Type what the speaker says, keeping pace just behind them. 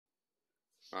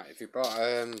Right, if you bought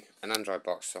an Android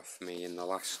box off me in the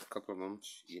last couple of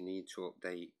months, you need to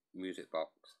update Music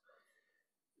Box.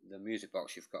 The Music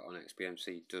Box you've got on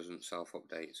xbmc doesn't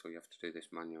self-update, so you have to do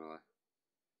this manually.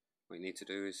 What you need to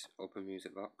do is open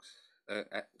Music Box,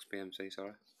 xbmc,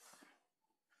 sorry.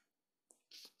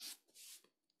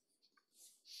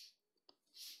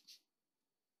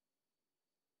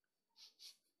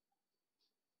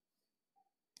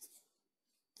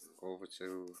 Go over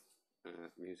to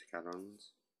Music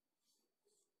Add-ons.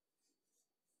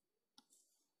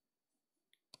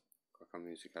 Click on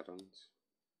Music Add-ons.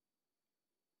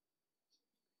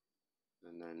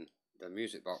 And then the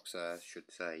Music Box there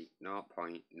should say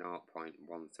 0.0.13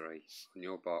 on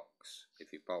your box.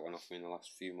 If you bought one off me in the last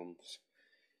few months,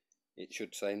 it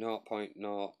should say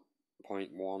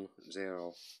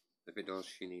 0.0.10. If it does,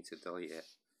 you need to delete it.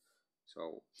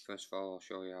 So first of all, I'll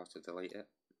show you how to delete it.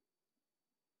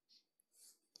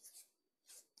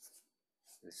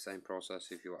 It's the same process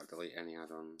if you want to delete any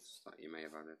add-ons that you may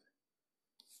have added.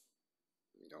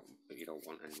 You don't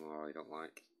want anymore or you don't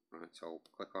like. Right, so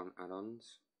click on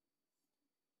add-ons.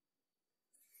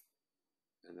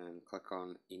 And then click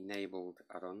on enabled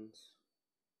add-ons.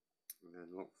 And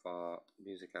then look for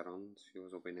music add-ons.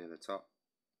 Yours will be near the top.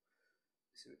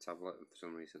 It's in the tablet and for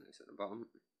some reason it's at the bottom.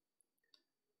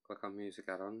 Click on music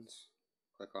add-ons.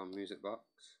 Click on Music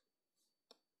Box.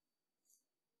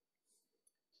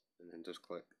 And then just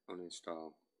click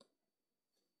uninstall.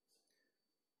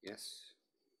 Yes.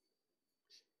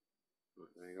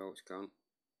 Right, there you go, it's gone.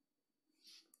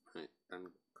 Right,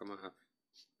 then come out of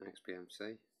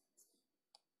xbmc.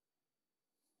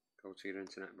 Go to your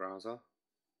internet browser.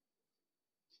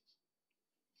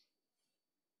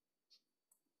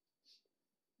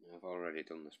 I've already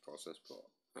done this process, but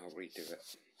I'll redo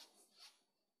it.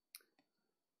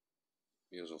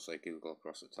 Yours will say Google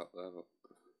across the top there, but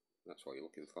that's what you're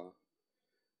looking for.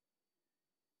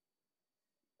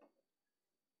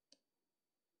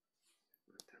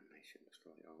 Damnation, just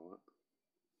delete all that.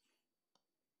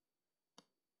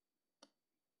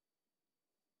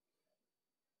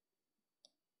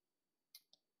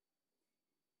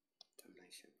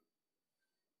 Damnation.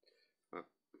 Right.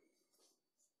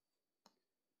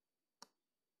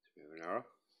 It's a bit of an error.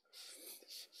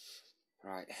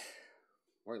 Right.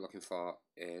 What you're looking for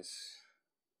is,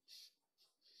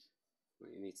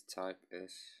 what you need to type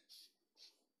is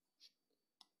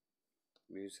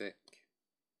Music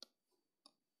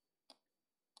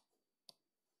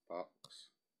Box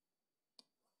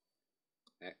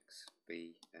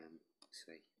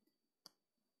xbmc.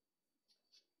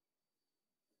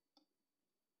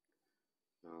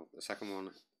 Now the second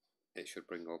one it should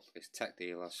bring up is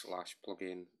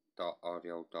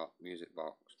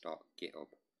techdealer/plugin.audio.musicbox.github.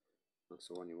 That's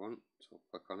the one you want, so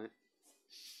click on it.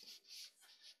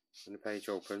 When the page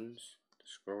opens,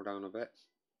 scroll down a bit.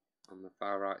 On the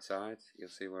far right side, you'll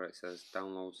see where it says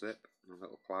download zip and a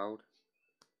little cloud.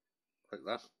 Click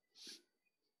that.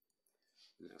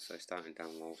 And it'll say starting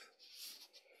download.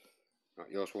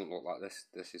 Right, yours won't look like this.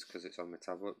 This is because it's on my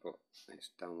tablet, but it's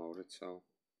downloaded. So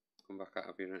come back out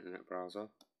of your internet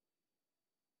browser.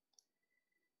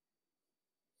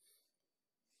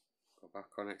 Go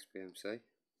back on xbmc.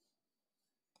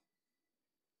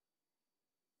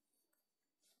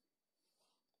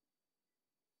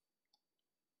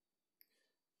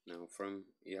 Now from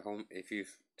your home, if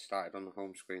you've started on the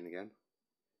home screen again,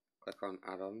 click on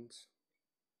add-ons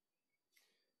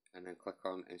and then click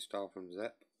on install from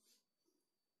zip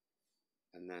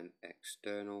and then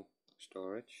external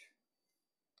storage.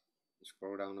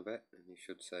 Scroll down a bit and you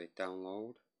should say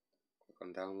download. Click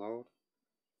on download.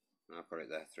 And I've got it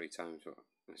there 3 times, but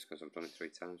that's because I've done it 3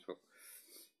 times, but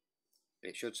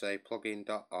it should say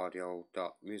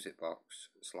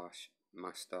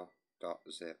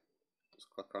plugin.audio.musicbox/master.zip. Just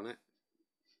click on it.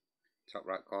 Top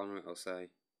right corner it'll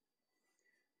say,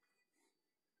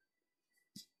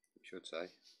 it should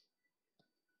say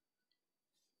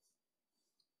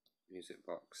Music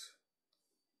Box.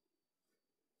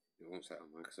 It won't say it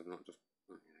on mine because I've not just,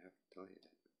 oh yeah, I've deleted it.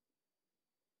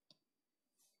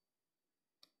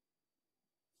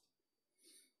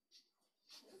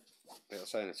 It'll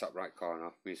say in the top right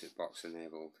corner, Music Box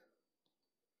enabled.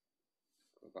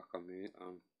 Go back on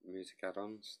Music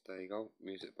Add-ons, there you go,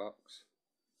 Music Box.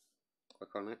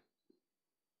 Click on it.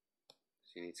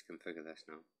 So you need to configure this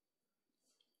now.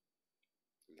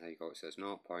 And there you go, it says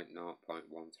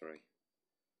 0.0.13.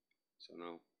 So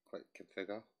now click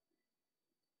configure.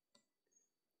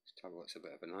 This tablet's a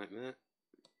bit of a nightmare.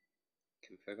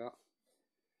 Configure.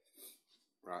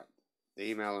 Right, the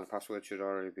email and password should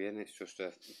already be in, it's just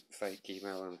a fake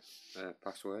email and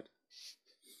password.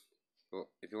 But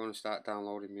if you want to start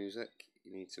downloading music,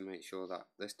 you need to make sure that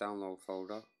this download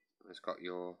folder has got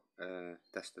your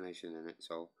destination in it.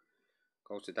 So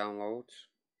go to downloads,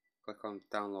 click on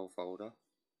download folder.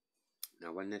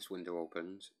 Now when this window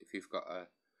opens, if you've got a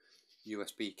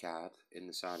USB card in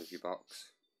the side of your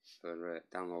box for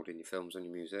downloading your films and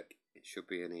your music, it should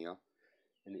be in here,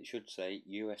 and it should say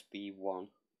USB 1.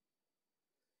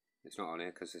 It's not on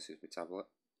here because this is my tablet.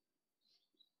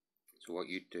 So what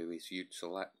you'd do is you'd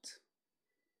select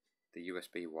the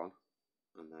USB 1,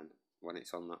 and then when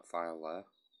it's on that file there,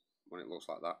 when it looks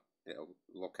like that, it'll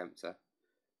look empty.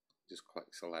 Just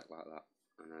click select like that,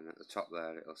 and then at the top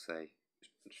there it'll say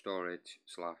storage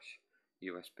 /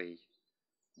 USB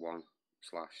 1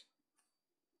 /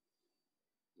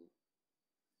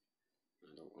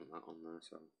 I don't want that on there,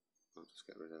 so I'll just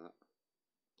get rid of that.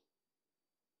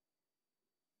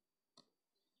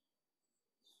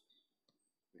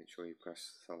 Make sure you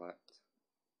press select.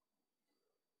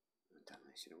 Damn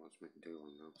it, it wants me to do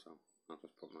one now, so I'll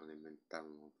just put mine in my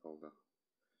download folder.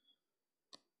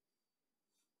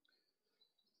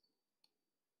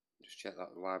 Just check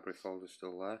that the library folder's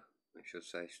still there. It should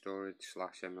say storage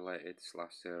 / emulated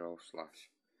 /0 /.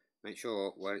 Make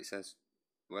sure where it says,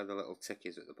 where the little tick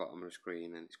is at the bottom of the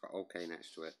screen and it's got OK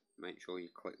next to it, make sure you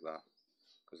click that,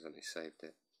 because then it's saved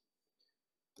it.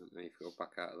 And then if you go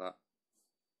back out of that,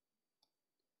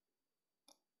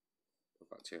 go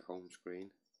back to your home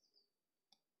screen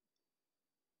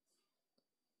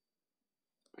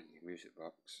and your music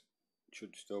box, it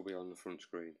should still be on the front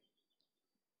screen.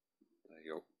 There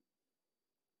you go.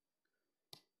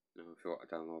 Now if you want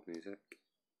to download music,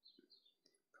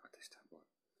 God, this tablet,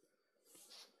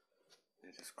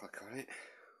 you just click on it.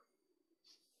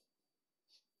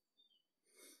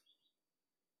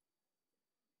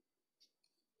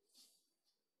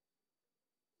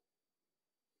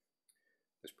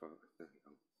 This part, there you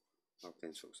go, logged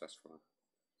in successfully.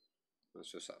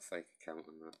 That's just that fake account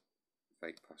and that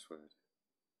fake password.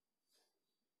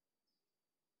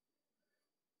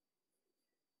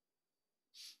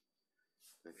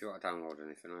 If you want to download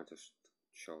anything, I just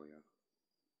show you.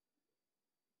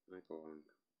 I go on.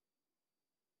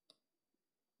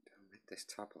 Damn it, this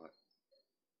tablet.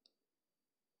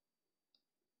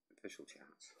 Visual chat.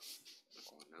 I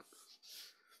go on that.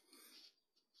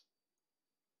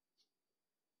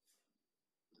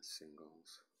 The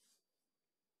singles.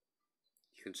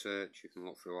 You can search, you can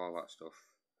look through all that stuff.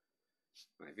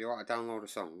 Right, if you want to download a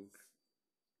song,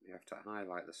 you have to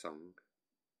highlight the song.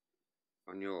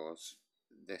 On yours,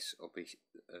 this will be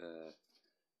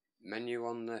menu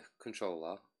on the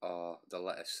controller or the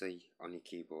letter C on your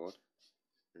keyboard,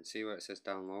 and see where it says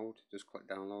download, just click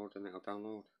download and it'll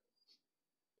download.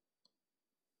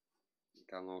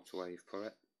 Download to where you've put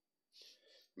it.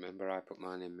 Remember, I put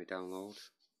mine in my download.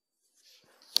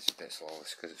 It's a bit slow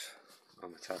because it's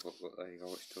on my tablet, but there you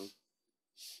go, it's done.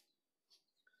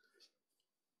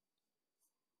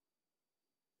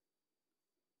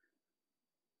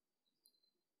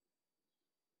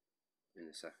 In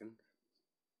a second.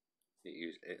 You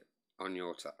use it on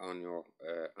your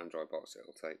Android box.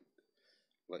 It'll take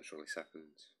literally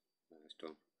seconds. It's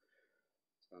done.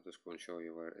 So I'll just go and show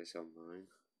you where it is on mine.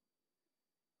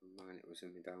 On mine, it was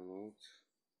in my downloads.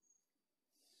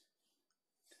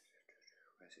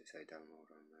 Where does it say download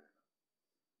on there?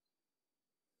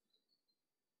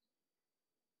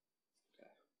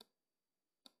 There.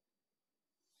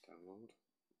 Download.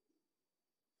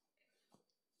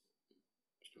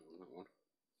 Still on that one.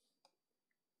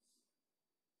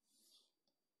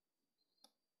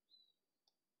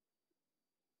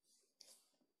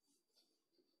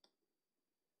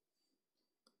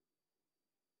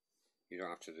 You don't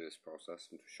have to do this process,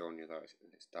 I'm just showing you that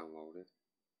it's downloaded.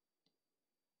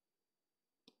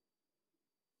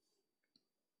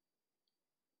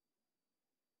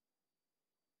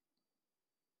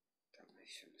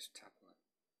 Damnation, this tablet.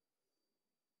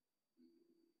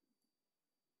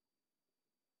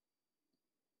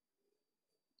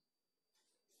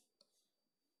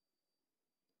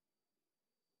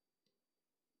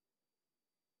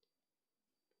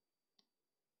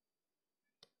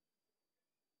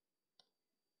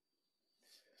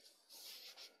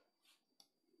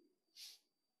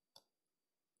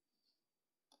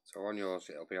 So on yours,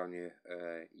 it'll be on your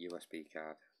USB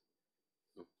card.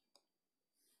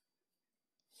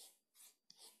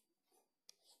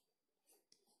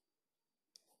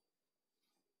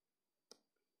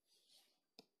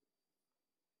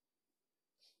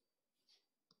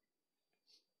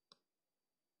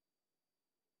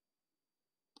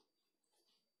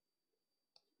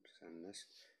 Send this.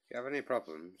 If you have any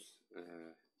problems, you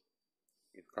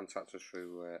can contact us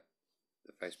through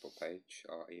the Facebook page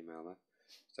or email her.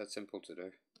 It's that simple to do.